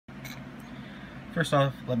First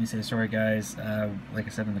off, let me say sorry guys, like I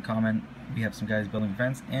said in the comment, we have some guys building a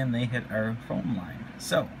fence and they hit our phone line.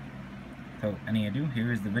 So, without any ado,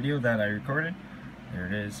 here is the video that I recorded. There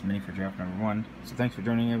it is, mini for draft number 1. So thanks for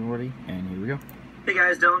joining everybody, and here we go. Hey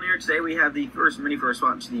guys, Dylan here. Today we have the first mini for a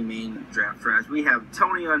spot to the main draft razz. We have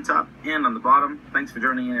Tony on top and on the bottom. Thanks for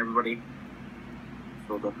joining in, everybody.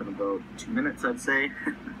 Filled up in about 2 minutes, I'd say.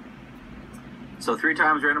 So 3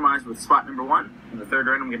 times randomized with spot number 1. And the third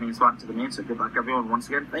random getting a spot to the main, so good luck everyone once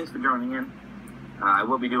again. Thanks for joining in. I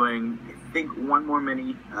will be doing, I think, one more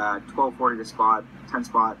mini, 1240 to spot, 10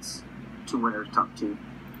 spots, 2 winners, top 2.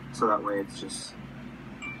 So that way it's just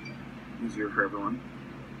easier for everyone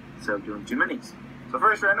instead of doing 2 minis. So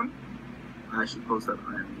first random, I should post that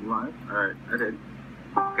on live. Alright, I did.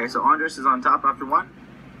 Okay, so Andres is on top after 1.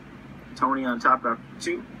 Tony on top after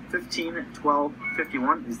 2. 15, 12,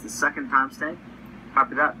 51 is the second timestamp.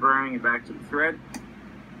 Copy that, bring it back to the thread.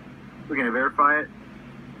 We're going to verify it.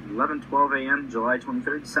 11:12 a.m. July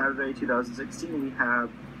 23rd, Saturday 2016. We have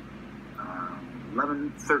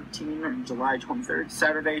 11:13 July 23rd,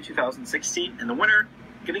 Saturday 2016. And the winner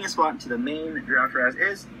getting a spot to the main draft razz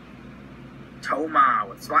is Toma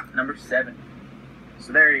with spot number 7.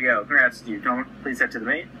 So there you go. Congrats to you, Toma. Please head to the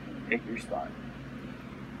main and pick your spot.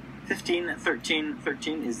 15, 13,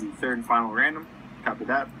 13 is the third and final random. Copy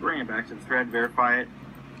that, bring it back to the thread, verify it.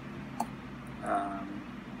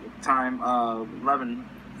 With the time of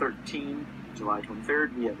 11:13, July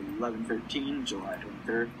 23rd, we have 11:13, July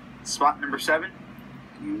 23rd. Spot number 7,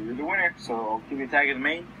 you're the winner. So I'll give you a tag in the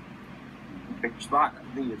main. Pick your spot. I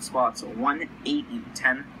believe it's spots 1, 8, and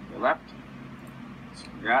 10 to the left. So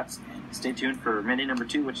congrats, and stay tuned for mini number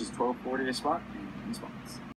 2, which is 1240 to spot and 10 spots.